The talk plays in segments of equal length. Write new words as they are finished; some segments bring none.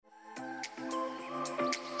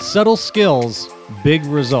Subtle skills, big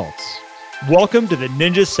results. Welcome to the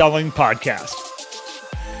Ninja Selling Podcast.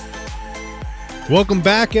 Welcome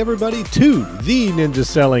back, everybody, to the Ninja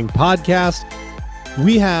Selling Podcast.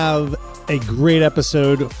 We have a great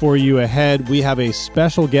episode for you ahead. We have a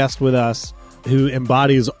special guest with us who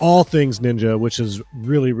embodies all things ninja, which is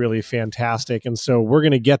really, really fantastic. And so we're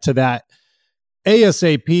going to get to that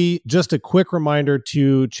ASAP. Just a quick reminder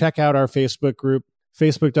to check out our Facebook group,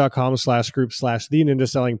 facebook.com/group/The Ninja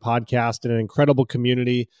Selling Podcast, and an incredible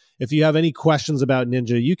community. If you have any questions about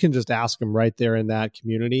Ninja, you can just ask them right there in that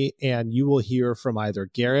community, and you will hear from either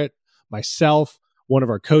Garrett, myself, one of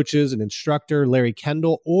our coaches, an instructor, Larry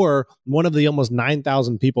Kendall, or one of the almost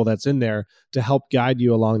 9,000 people that's in there to help guide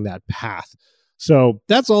you along that path. So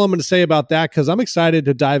that's all I'm going to say about that, because I'm excited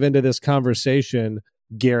to dive into this conversation,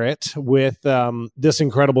 Garrett, with this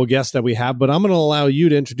incredible guest that we have. But I'm going to allow you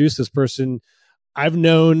to introduce this person. I've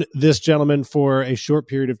known this gentleman for a short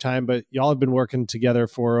period of time, but y'all have been working together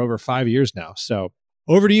for over 5 years now. So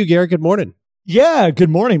over to you, Garrett. Good morning. Yeah, good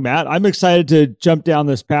morning, Matt. I'm excited to jump down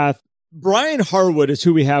this path. Brian Harwood is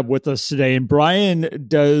who we have with us today. And Brian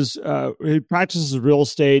he practices real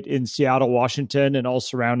estate in Seattle, Washington, and all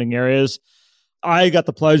surrounding areas. I got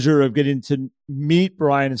the pleasure of getting to meet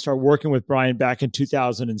Brian and start working with Brian back in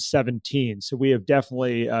 2017. So we have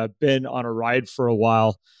definitely been on a ride for a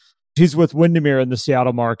while. He's with Windermere in the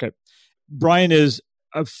Seattle market. Brian is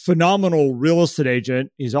a phenomenal real estate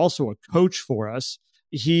agent. He's also a coach for us.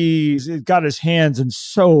 He's got his hands in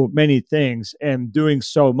so many things and doing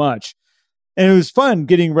so much. And it was fun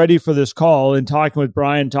getting ready for this call and talking with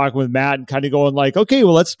Brian, talking with Matt, and kind of going like, okay,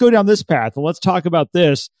 well, let's go down this path and let's talk about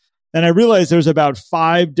this. And I realized there's about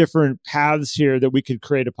 5 different paths here that we could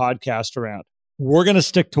create a podcast around. We're going to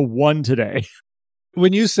stick to one today.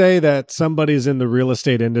 When you say that somebody's in the real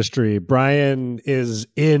estate industry, Brian is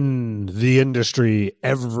in the industry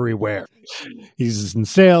everywhere. He's in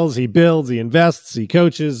sales, he builds, he invests, he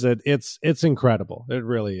coaches. It's incredible. It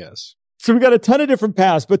really is. So we got a ton of different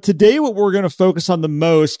paths, but today what we're going to focus on the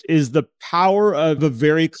most is the power of a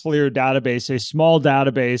very clear database, a small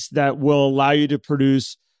database that will allow you to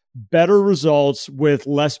produce better results with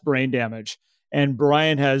less brain damage. And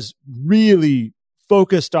Brian has really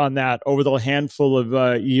focused on that over the handful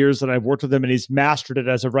of years that I've worked with him, and he's mastered it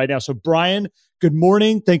as of right now. So Brian, good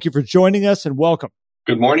morning. Thank you for joining us and welcome.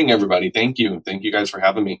 Good morning, everybody. Thank you. Thank you guys for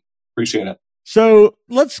having me. Appreciate it. So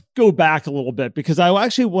let's go back a little bit, because I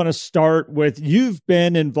actually want to start with, you've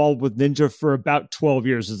been involved with Ninja for about 12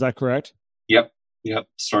 years. Is that correct? Yep.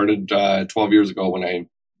 Started 12 years ago when I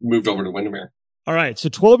moved over to Windermere. All right. So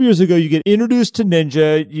 12 years ago, you get introduced to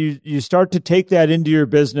Ninja. You start to take that into your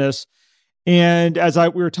business. And as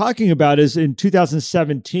we were talking about, is in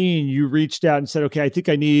 2017, you reached out and said, okay, I think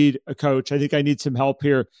I need a coach. I think I need some help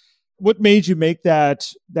here. What made you make that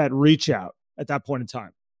reach out at that point in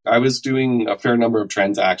time? I was doing a fair number of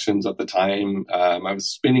transactions at the time. I was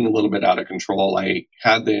spinning a little bit out of control. I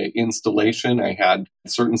had the installation. I had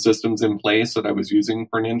certain systems in place that I was using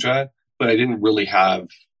for Ninja, but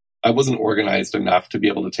I wasn't organized enough to be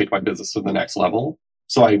able to take my business to the next level.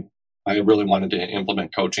 So I really wanted to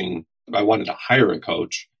implement coaching. I wanted to hire a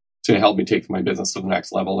coach to help me take my business to the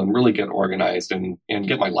next level and really get organized and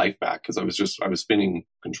get my life back, because I was spinning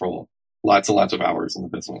control, lots and lots of hours in the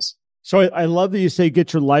business. So I love that you say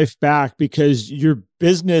get your life back, because your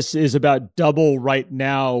business is about double right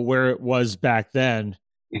now where it was back then.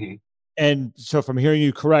 Mm-hmm. And so if I'm hearing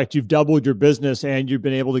you correct, you've doubled your business and you've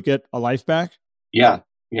been able to get a life back? Yeah.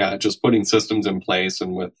 Just putting systems in place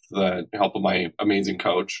and with the help of my amazing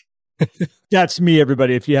coach. That's me,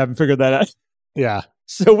 everybody, if you haven't figured that out. Yeah.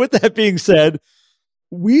 So with that being said,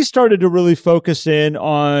 we started to really focus in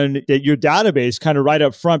on your database kind of right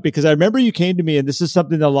up front, because I remember you came to me, and this is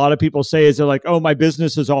something that a lot of people say, is they're like, oh, my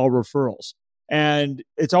business is all referrals. And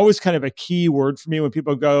it's always kind of a key word for me when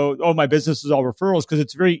people go, oh, my business is all referrals, because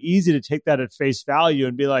it's very easy to take that at face value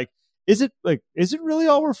and be like, is it really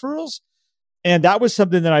all referrals? And that was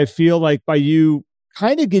something that I feel like by you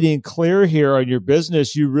kind of getting clear here on your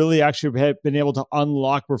business, you really actually have been able to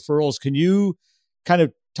unlock referrals. Can you kind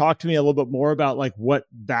of talk to me a little bit more about like what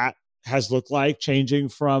that has looked like, changing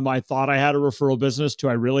from I thought I had a referral business to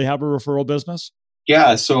I really have a referral business?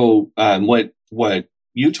 Yeah. So what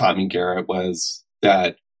you taught me, Garrett, was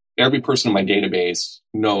that every person in my database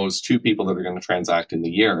knows 2 people that are going to transact in the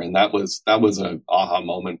year. And that was an aha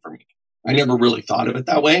moment for me. I never really thought of it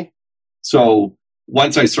that way. So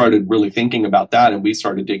once I started really thinking about that and we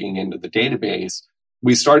started digging into the database,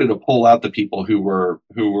 we started to pull out the people who were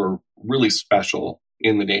really special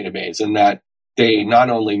in the database, and that they not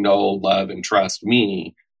only know, love, and trust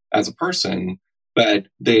me as a person, but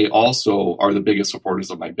they also are the biggest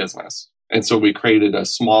supporters of my business. And so we created a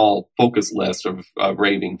small focus list of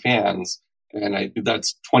raving fans, and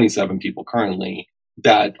that's 27 people currently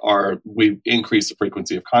that we increased the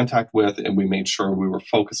frequency of contact with, and we made sure we were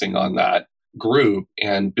focusing on that group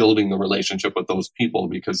and building the relationship with those people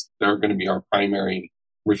because they're going to be our primary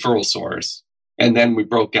referral source. And then we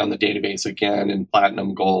broke down the database again in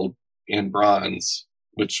platinum, gold, and bronze,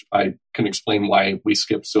 which I can explain why we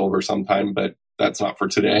skip silver sometime, but that's not for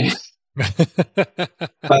today.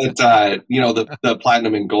 But, the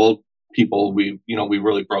platinum and gold people, we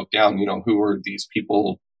really broke down, who are these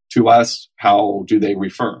people to us? How do they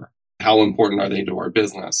refer? How important are they to our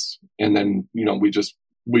business? And then,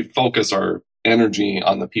 we focus our energy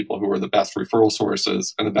on the people who are the best referral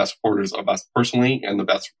sources and the best supporters of us personally and the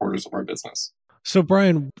best supporters of our business. So,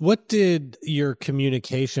 Brian, what did your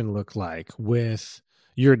communication look like with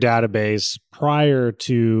your database prior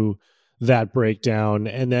to that breakdown?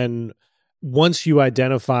 And then once you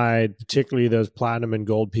identified particularly those platinum and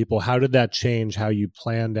gold people, how did that change how you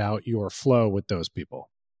planned out your flow with those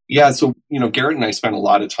people? Yeah. So, Garrett and I spent a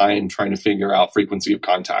lot of time trying to figure out frequency of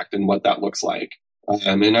contact and what that looks like.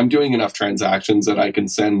 And I'm doing enough transactions that I can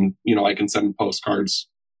send postcards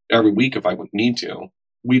every week if I would need to.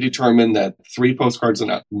 We determined that 3 postcards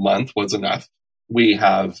a month was enough. We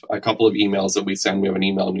have a couple of emails that we send. We have an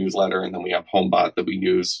email newsletter, and then we have HomeBot that we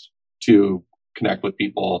use to connect with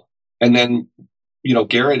people. And then,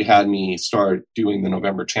 Garrett had me start doing the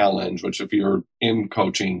November challenge, which if you're in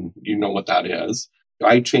coaching, you know what that is.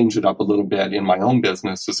 I changed it up a little bit in my own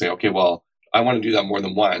business to say, okay, well, I want to do that more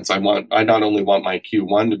than once. I not only want my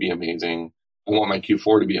Q1 to be amazing, I want my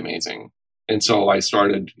Q4 to be amazing. And so I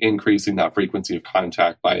started increasing that frequency of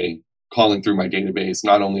contact by calling through my database,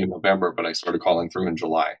 not only in November, but I started calling through in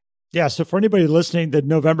July. Yeah. So for anybody listening, the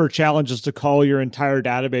November challenge is to call your entire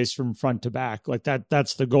database from front to back. Like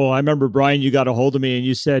that's the goal. I remember, Brian, you got a hold of me and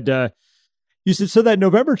you said, so that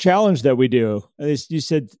November challenge that we do, you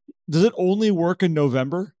said, does it only work in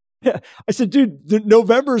November? Yeah. I said, dude,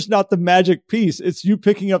 November is not the magic piece. It's you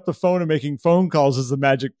picking up the phone and making phone calls is the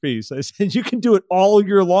magic piece. I said, you can do it all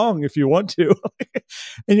year long if you want to.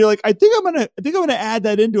 And you're like, I think I'm going to add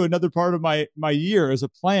that into another part of my year as a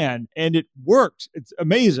plan. And it worked. It's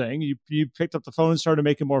amazing. You picked up the phone and started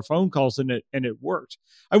making more phone calls and it worked.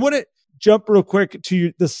 I want to jump real quick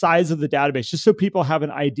to the size of the database, just so people have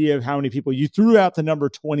an idea of how many people you threw out. The number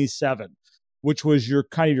 27, which was your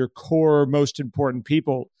core, most important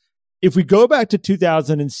people. If we go back to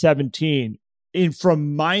 2017,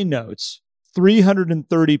 from my notes,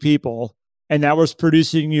 330 people, and that was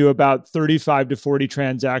producing you about 35 to 40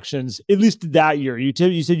 transactions, at least that year. You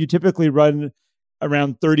said you typically run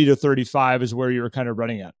around 30 to 35 is where you were kind of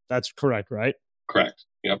running at. That's correct, right? Correct.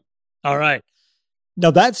 Yep. All right. Now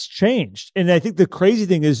that's changed. And I think the crazy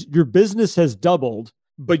thing is your business has doubled,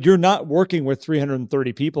 but you're not working with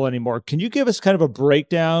 330 people anymore. Can you give us kind of a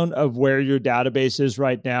breakdown of where your database is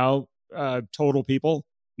right now, total people?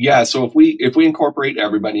 Yeah. So if we incorporate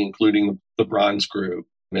everybody, including the bronze group,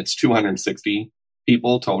 it's 260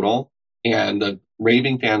 people total. And the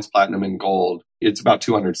raving fans, platinum and gold, it's about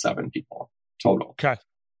 207 people total. Okay.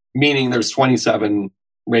 Meaning there's 27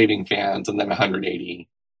 raving fans and then 180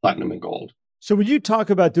 platinum and gold. So when you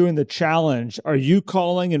talk about doing the challenge, are you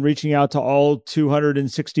calling and reaching out to all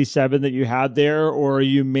 267 that you had there, or are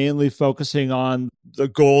you mainly focusing on the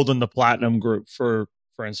gold and the platinum group, for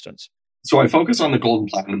instance? So I focus on the gold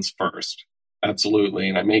and platinums first. Absolutely.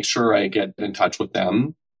 And I make sure I get in touch with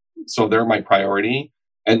them. So they're my priority.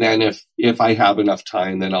 And then if I have enough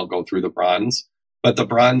time, then I'll go through the bronze. But the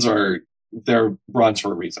bronze they're bronze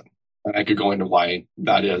for a reason. And I could go into why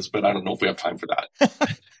that is, but I don't know if we have time for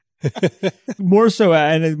that. More so,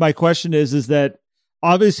 and my question is that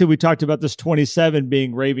obviously we talked about this 27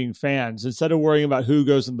 being raving fans. Instead of worrying about who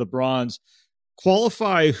goes in the bronze,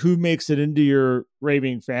 qualify who makes it into your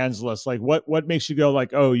raving fans list. Like what makes you go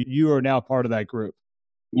like, oh, you are now part of that group?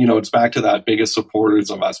 It's back to that biggest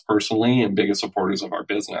supporters of us personally and biggest supporters of our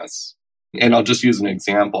business. And I'll just use an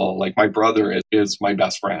example. Like my brother is my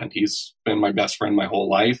best friend. He's been my best friend my whole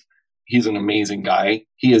life. He's an amazing guy.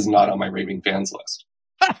 He is not on my raving fans list.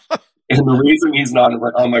 And the reason he's not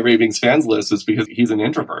on my ravings fans list is because he's an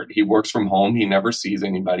introvert. He works from home. He never sees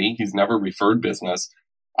anybody. He's never referred business.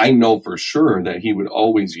 I know for sure that he would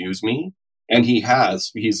always use me. And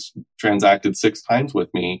he's transacted 6 times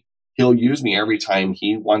with me. He'll use me every time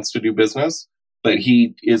he wants to do business, but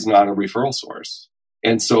he is not a referral source.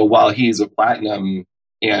 And so while he's a platinum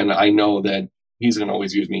and I know that he's going to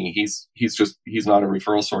always use me, he's not a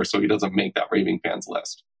referral source. So he doesn't make that raving fans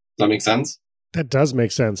list. Does that make sense? That does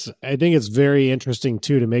make sense. I think it's very interesting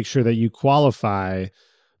too to make sure that you qualify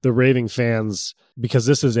the raving fans, because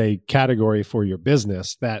this is a category for your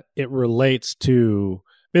business, that it relates to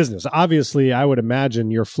business. Obviously, I would imagine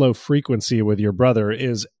your flow frequency with your brother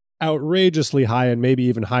is outrageously high and maybe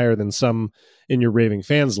even higher than some in your raving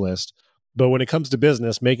fans list. But when it comes to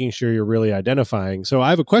business, making sure you're really identifying. So I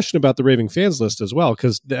have a question about the raving fans list as well,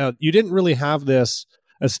 because you didn't really have this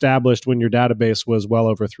established when your database was well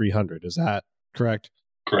over 300. Is that correct?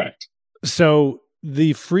 Correct. So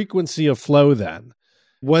the frequency of flow then,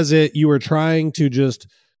 was it you were trying to just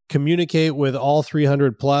communicate with all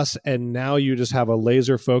 300 plus, and now you just have a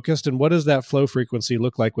laser focused? And what does that flow frequency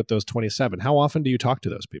look like with those 27? How often do you talk to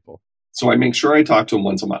those people? So I make sure I talk to them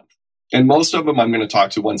once a month. And most of them I'm going to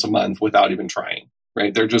talk to once a month without even trying,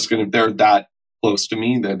 right? They're that close to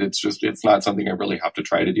me that it's not something I really have to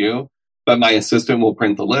try to do. But my assistant will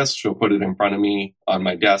print the list. She'll put it in front of me on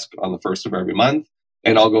my desk on the first of every month.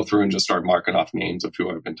 And I'll go through and just start marking off names of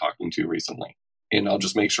who I've been talking to recently. And I'll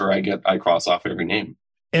just make sure I cross off every name.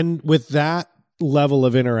 And with that level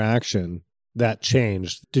of interaction that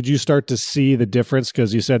changed, did you start to see the difference?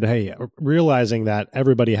 Because you said, hey, realizing that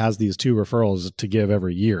everybody has these 2 referrals to give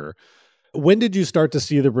every year. When did you start to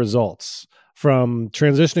see the results from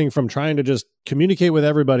transitioning from trying to just communicate with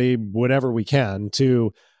everybody, whatever we can,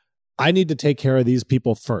 to I need to take care of these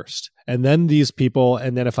people first, and then these people,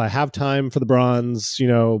 and then if I have time for the bronze,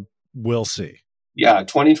 we'll see. Yeah,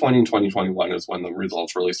 2020 and 2021 is when the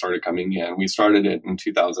results really started coming in. We started it in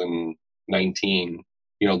 2019,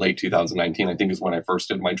 late 2019, I think is when I first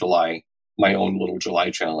did my own little July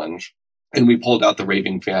challenge. And we pulled out the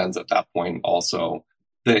raving fans at that point also.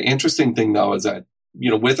 The interesting thing though is that,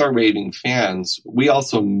 with our raving fans, we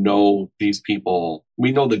also know these people.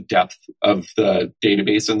 We know the depth of the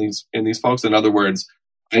database in these folks. In other words,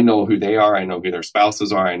 I know who they are. I know who their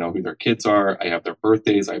spouses are. I know who their kids are. I have their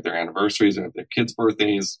birthdays. I have their anniversaries. I have their kids'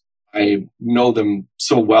 birthdays. I know them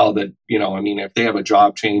so well that, if they have a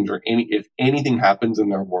job change or if anything happens in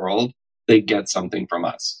their world, they get something from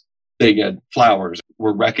us. They get flowers.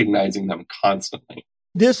 We're recognizing them constantly.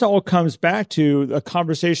 This all comes back to a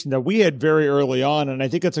conversation that we had very early on. And I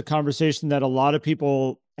think it's a conversation that a lot of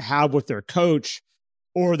people have with their coach,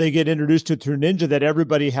 or they get introduced to through Ninja, that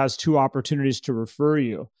everybody has 2 opportunities to refer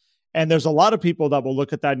you. And there's a lot of people that will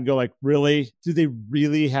look at that and go like, really? Do they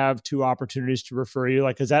really have 2 opportunities to refer you?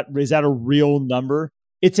 Like, is that a real number?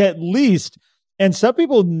 It's at least, and some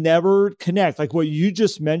people never connect. Like what you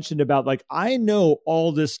just mentioned about, like, I know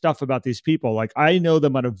all this stuff about these people. Like I know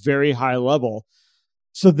them on a very high level.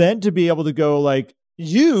 So then to be able to go like,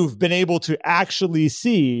 you've been able to actually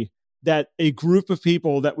see that a group of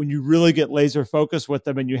people that when you really get laser focused with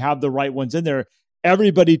them and you have the right ones in there,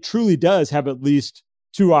 everybody truly does have at least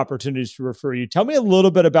 2 opportunities to refer you. Tell me a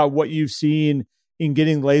little bit about what you've seen in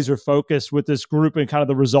getting laser focused with this group and kind of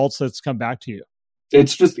the results that's come back to you.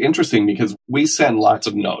 It's just interesting because we send lots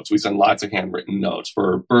of notes. We send lots of handwritten notes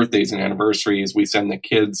for birthdays and anniversaries. We send the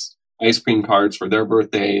kids ice cream cards for their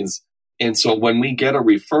birthdays. And so when we get a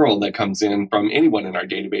referral that comes in from anyone in our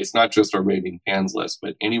database, not just our raving fans list,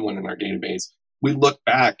 but anyone in our database, we look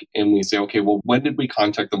back and we say, okay, well, when did we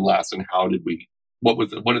contact them last and what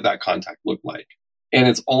did that contact look like? And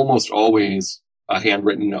it's almost always a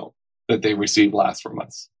handwritten note that they received last from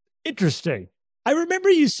us. Interesting. I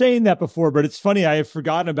remember you saying that before, but it's funny. I have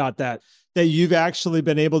forgotten about that you've actually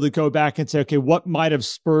been able to go back and say, okay, what might have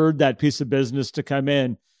spurred that piece of business to come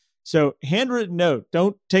in? So handwritten note,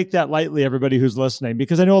 don't take that lightly, everybody who's listening,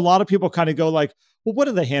 because I know a lot of people kind of go like, well, what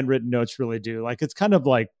do the handwritten notes really do? Like, it's kind of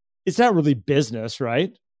like, it's not really business,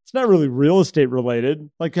 right? It's not really real estate related.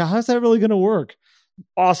 Like, how's that really going to work?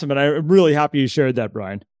 Awesome. And I'm really happy you shared that,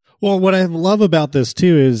 Brian. Well, what I love about this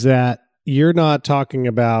too is that you're not talking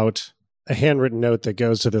about a handwritten note that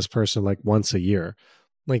goes to this person like once a year.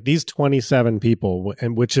 Like these 27 people,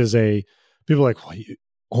 and which is people are like, well,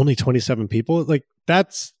 only 27 people? Like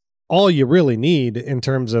that's all you really need in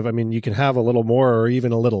terms of, you can have a little more or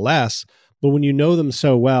even a little less, but when you know them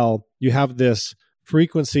so well, you have this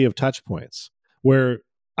frequency of touch points where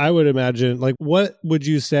I would imagine, like, what would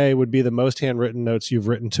you say would be the most handwritten notes you've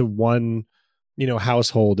written to one,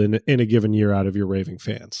 household in a given year out of your raving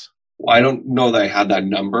fans? Well, I don't know that I had that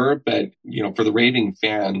number, but, for the raving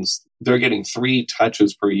fans, they're getting 3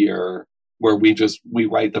 touches per year where we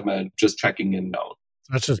write them a just checking in note.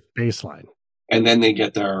 That's just baseline. And then they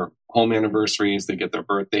get their home anniversaries, they get their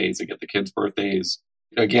birthdays, they get the kids' birthdays.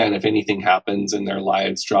 Again, if anything happens in their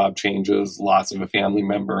lives, job changes, loss of a family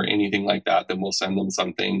member, anything like that, then we'll send them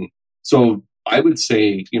something. So I would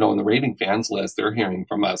say, in the raving fans list, they're hearing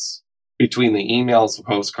from us between the emails, the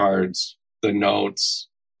postcards, the notes,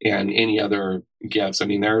 and any other gifts. I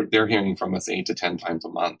mean, they're hearing from us 8 to 10 times a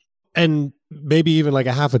month. And maybe even like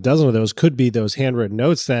a half a dozen of those could be those handwritten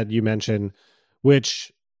notes that you mentioned,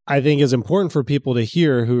 which I think is important for people to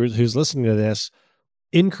hear who's listening to this.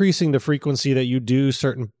 Increasing the frequency that you do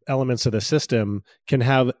certain elements of the system can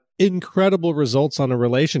have incredible results on a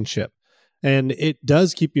relationship. And it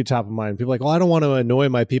does keep you top of mind. People are like, well, I don't want to annoy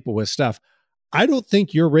my people with stuff. I don't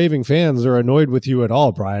think your raving fans are annoyed with you at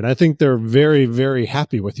all, Brian. I think they're very, very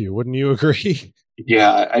happy with you. Wouldn't you agree?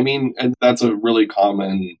 Yeah, I mean, and that's a really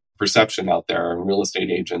common perception out there in real estate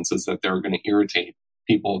agents, is that they're going to irritate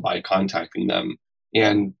people by contacting them.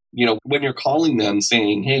 And, when you're calling them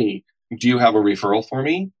saying, hey, do you have a referral for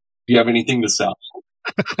me? Do you have anything to sell?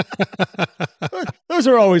 Those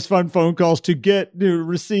are always fun phone calls to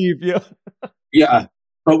receive. Yeah. Yeah.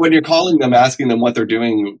 But when you're calling them, asking them what they're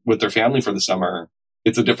doing with their family for the summer,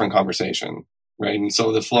 it's a different conversation, right? And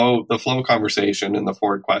so the flow conversation and the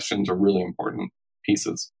forward questions are really important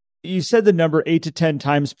pieces. You said the number 8 to 10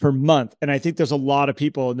 times per month. And I think there's a lot of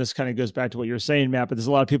people, and this kind of goes back to what you're saying, Matt, but there's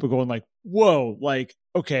a lot of people going like, whoa, like,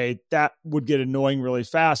 okay, that would get annoying really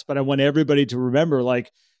fast. But I want everybody to remember,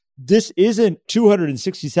 like, this isn't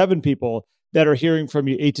 267 people that are hearing from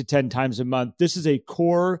you 8 to 10 times a month. This is a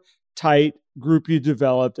core, tight group you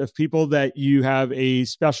developed of people that you have a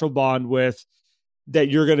special bond with, that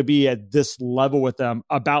you're going to be at this level with them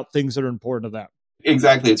about things that are important to them.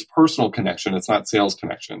 Exactly. It's personal connection. It's not sales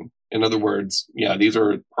connection. In other words, these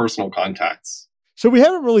are personal contacts. So we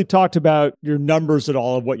haven't really talked about your numbers at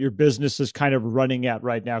all of what your business is kind of running at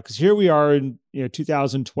right now, because here we are in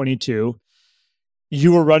 2022.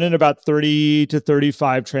 You were running about 30 to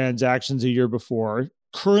 35 transactions a year before.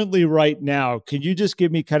 Currently, right now, can you just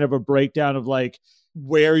give me kind of a breakdown of like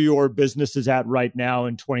where your business is at right now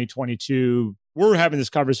in 2022? We're having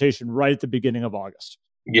this conversation right at the beginning of August.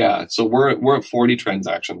 Yeah, so we're at 40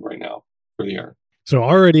 transactions right now for the year. So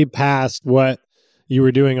already past what you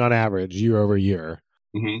were doing on average year over year.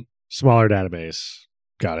 Mm-hmm. Smaller database.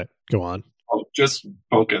 Got it. Go on. Oh, just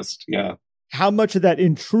focused. Yeah. How much of that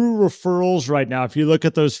in true referrals right now, if you look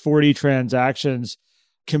at those 40 transactions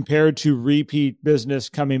compared to repeat business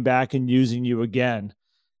coming back and using you again?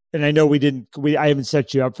 And I know I haven't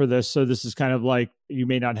set you up for this, so this is kind of like, you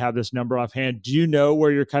may not have this number offhand. Do you know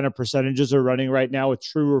where your kind of percentages are running right now with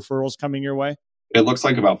true referrals coming your way? It looks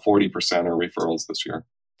like about 40% are referrals this year.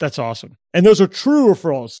 That's awesome. And those are true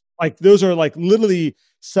referrals. Like those are like literally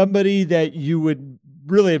somebody that you would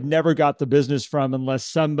really have never got the business from unless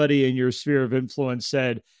somebody in your sphere of influence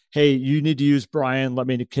said, hey, you need to use Brian. Let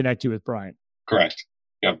me connect you with Brian. Correct.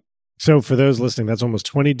 Yep. So for those listening, that's almost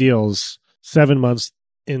 20 deals, 7 months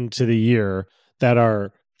into the year that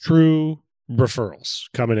are true referrals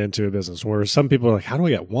coming into a business, where some people are like, how do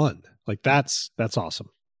I get one? Like that's awesome.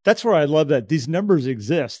 That's where I love that these numbers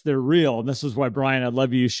exist. They're real. And this is why, Brian, I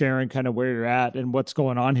love you sharing kind of where you're at and what's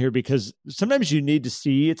going on here, because sometimes you need to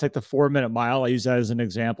see, it's like the 4-minute mile. I use that as an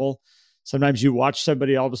example. Sometimes you watch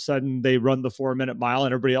somebody, all of a sudden they run the 4-minute mile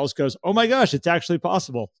and everybody else goes, oh my gosh, it's actually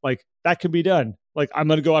possible. Like that can be done. Like I'm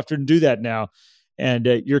going to go after and do that now. And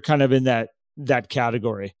you're kind of in that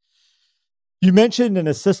category. You mentioned an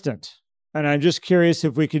assistant, and I'm just curious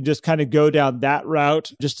if we could just kind of go down that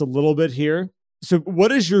route just a little bit here. So what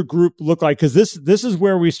does your group look like? Because this is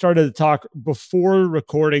where we started to talk before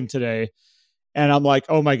recording today. And I'm like,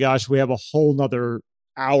 oh my gosh, we have a whole nother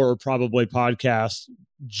hour probably podcast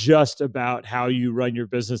just about how you run your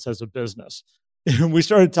business as a business. And we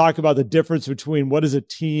started to talk about the difference between what is a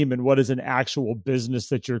team and what is an actual business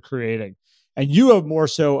that you're creating. And you have more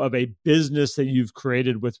so of a business that you've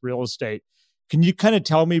created with real estate. Can you kind of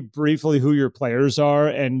tell me briefly who your players are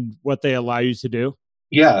and what they allow you to do?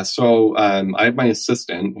 Yeah. So I have my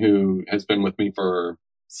assistant who has been with me for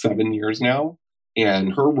 7 years now.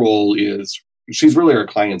 And her role is, she's really our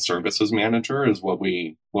client services manager is what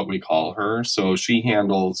we call her. So she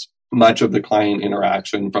handles much of the client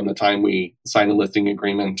interaction from the time we sign a listing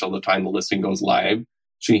agreement until the time the listing goes live.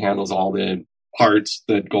 She handles all the parts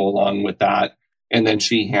that go along with that. And then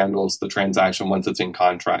she handles the transaction once it's in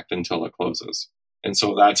contract until it closes. And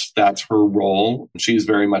so that's her role. She's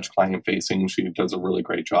very much client facing. She does a really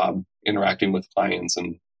great job interacting with clients,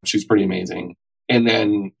 and she's pretty amazing. And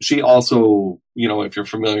then she also, if you're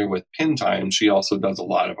familiar with pin time, she also does a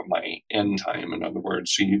lot of my end time. In other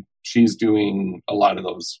words, she's doing a lot of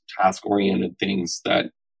those task oriented things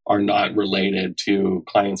that are not related to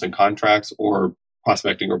clients and contracts or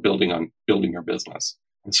prospecting or building your business.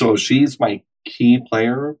 And so she's my key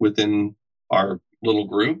player within our little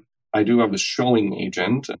group. I do have a showing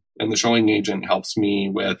agent, and the showing agent helps me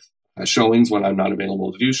with showings when I'm not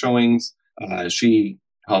available to do showings. She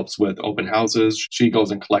helps with open houses. She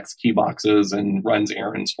goes and collects key boxes and runs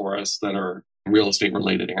errands for us that are real estate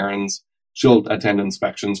related errands. She'll attend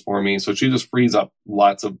inspections for me. So she just frees up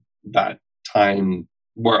lots of that time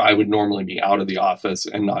where I would normally be out of the office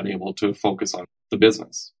and not able to focus on the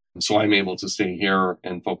business. So I'm able to stay here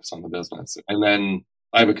and focus on the business. And then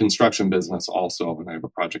I have a construction business also, and I have a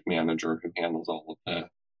project manager who handles all of the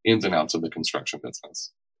ins and outs of the construction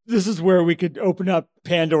business. This is where we could open up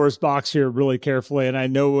Pandora's box here really carefully. And I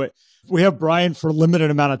know we have Brian for a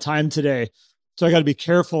limited amount of time today, so I got to be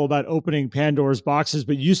careful about opening Pandora's boxes.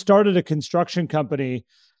 But you started a construction company.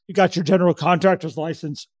 You got your general contractor's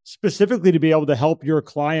license specifically to be able to help your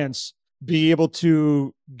clients be able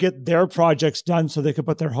to get their projects done so they could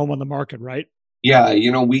put their home on the market, right? Yeah,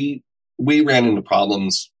 we ran into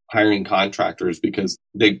problems hiring contractors because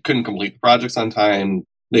they couldn't complete the projects on time.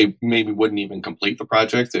 They maybe wouldn't even complete the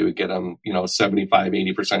project. They would get them, 75,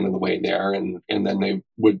 80% of the way there. And then they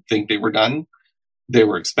would think they were done. They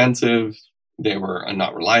were expensive. They were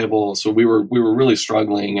not reliable. So we were really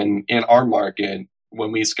struggling. And in our market,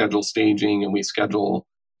 when we schedule staging and we schedule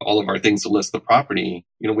all of our things to list the property,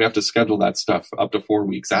 we have to schedule that stuff up to 4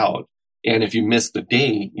 weeks out. And if you miss the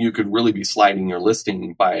date, you could really be sliding your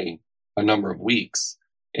listing by a number of weeks.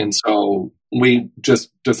 And so we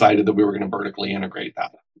just decided that we were going to vertically integrate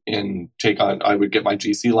that and I would get my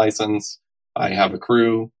GC license. I have a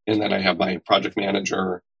crew, and then I have my project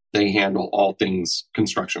manager. They handle all things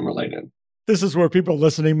construction related. This is where people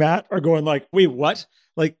listening, Matt, are going like, wait, what?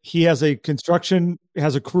 Like he has a construction,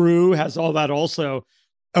 has a crew, has all that also.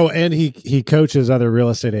 Oh, and he coaches other real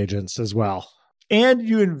estate agents as well. And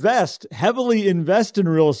you heavily invest in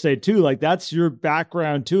real estate too. Like that's your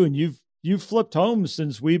background too. And you've flipped homes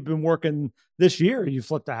since we've been working this year. You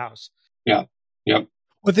flipped a house. Yeah. Yep.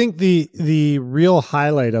 I think the real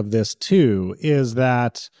highlight of this too is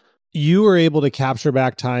that you were able to capture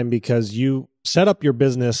back time because you set up your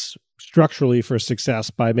business structurally for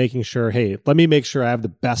success by making sure, hey, let me make sure I have the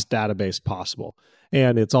best database possible.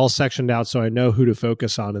 And it's all sectioned out so I know who to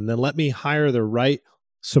focus on. And then let me hire the right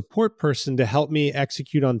support person to help me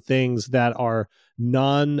execute on things that are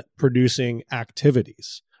non-producing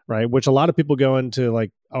activities, right? Which a lot of people go into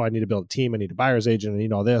like, oh, I need to build a team. I need a buyer's agent. I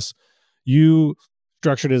need all this. You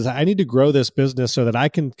structured as I need to grow this business so that I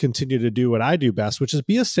can continue to do what I do best, which is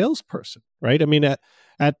be a salesperson, right? I mean,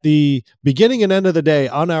 at the beginning and end of the day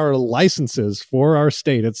on our licenses for our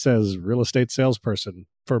state, it says real estate salesperson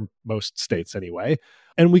for most states anyway.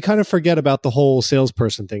 And we kind of forget about the whole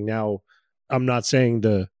salesperson thing. Now, I'm not saying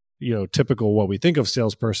the, typical what we think of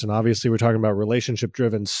salesperson. Obviously, we're talking about relationship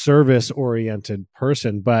driven, service oriented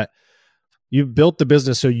person, but you've built the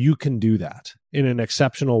business so you can do that in an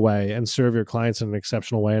exceptional way and serve your clients in an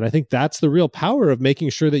exceptional way. And I think that's the real power of making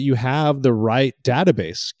sure that you have the right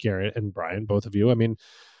database, Garrett and Brian, both of you. I mean,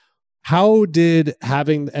 how did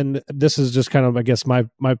having, and this is just kind of, I guess, my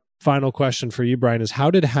final question for you, Brian, is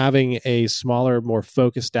how did having a smaller, more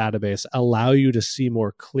focused database allow you to see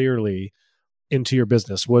more clearly into your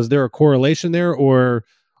business? Was there a correlation there, or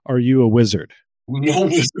are you a wizard? No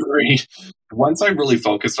wizardry. Once I really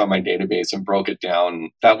focused on my database and broke it down,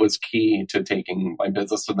 that was key to taking my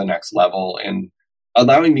business to the next level and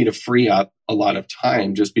allowing me to free up a lot of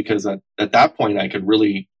time, just because at that point I could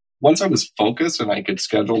really, once I was focused and I could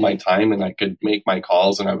schedule my time and I could make my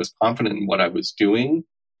calls and I was confident in what I was doing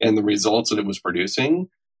and the results that it was producing,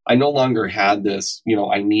 I no longer had this,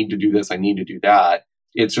 I need to do this, I need to do that.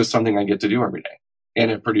 It's just something I get to do every day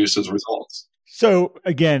and it produces results. So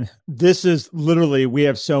again, this is literally, we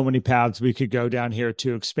have so many paths we could go down here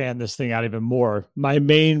to expand this thing out even more. My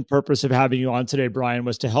main purpose of having you on today, Brian,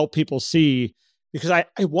 was to help people see, because I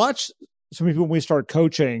watch some people when we start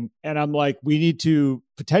coaching and I'm like, we need to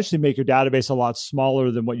potentially make your database a lot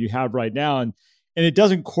smaller than what you have right now. And it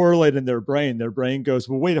doesn't correlate in their brain. Their brain goes,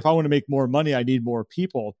 well, wait, if I want to make more money, I need more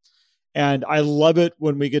people. And I love it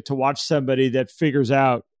when we get to watch somebody that figures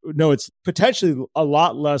out, no, it's potentially a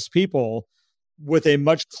lot less people with a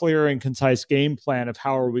much clearer and concise game plan of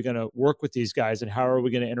how are we going to work with these guys and how are we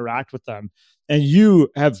going to interact with them. And you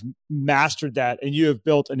have mastered that and you have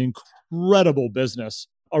built an incredible business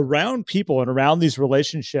around people and around these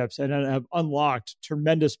relationships and have unlocked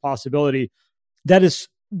tremendous possibility. That is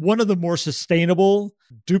one of the more sustainable,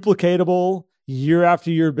 duplicatable, year after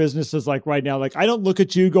year businesses like right now. Like I don't look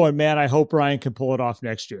at you going, man, I hope Brian can pull it off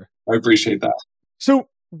next year. I appreciate that. So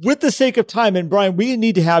with the sake of time, and Brian, we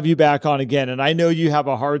need to have you back on again. And I know you have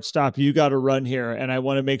a hard stop you got to run here. And I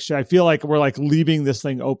want to make sure, I feel like we're like leaving this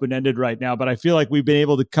thing open-ended right now, but I feel like we've been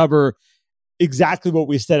able to cover exactly what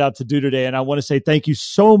we set out to do today. And I want to say thank you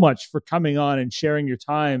so much for coming on and sharing your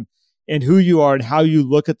time and who you are and how you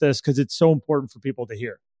look at this, because it's so important for people to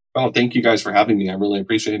hear. Well, thank you guys for having me. I really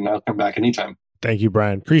appreciate it, and I'll come back anytime. Thank you,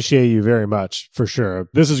 Brian. Appreciate you very much, for sure.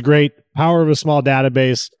 This is great. Power of a small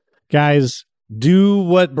database. Guys, do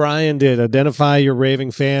what Brian did. Identify your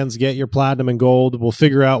raving fans, get your platinum and gold. We'll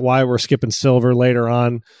figure out why we're skipping silver later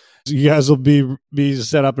on. You guys will be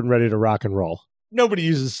set up and ready to rock and roll. Nobody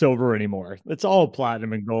uses silver anymore. It's all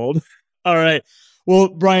platinum and gold. All right. Well,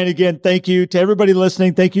 Brian, again, thank you to everybody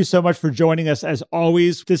listening. Thank you so much for joining us. As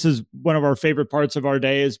always, this is one of our favorite parts of our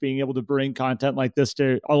day, is being able to bring content like this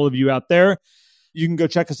to all of you out there. You can go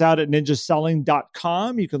check us out at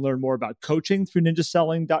ninjaselling.com. You can learn more about coaching through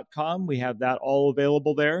ninjaselling.com. We have that all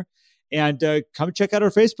available there. And come check out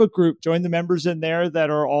our Facebook group. Join the members in there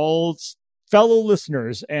that are all fellow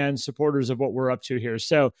listeners and supporters of what we're up to here.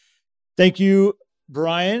 So thank you,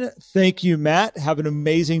 Brian. Thank you, Matt. Have an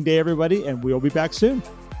amazing day, everybody, and we'll be back soon.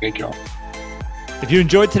 Thank you all. If you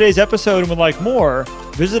enjoyed today's episode and would like more,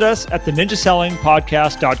 visit us at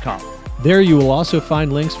theninjasellingpodcast.com. There you will also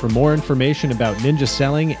find links for more information about ninja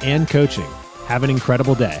selling and coaching. Have an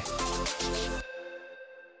incredible day.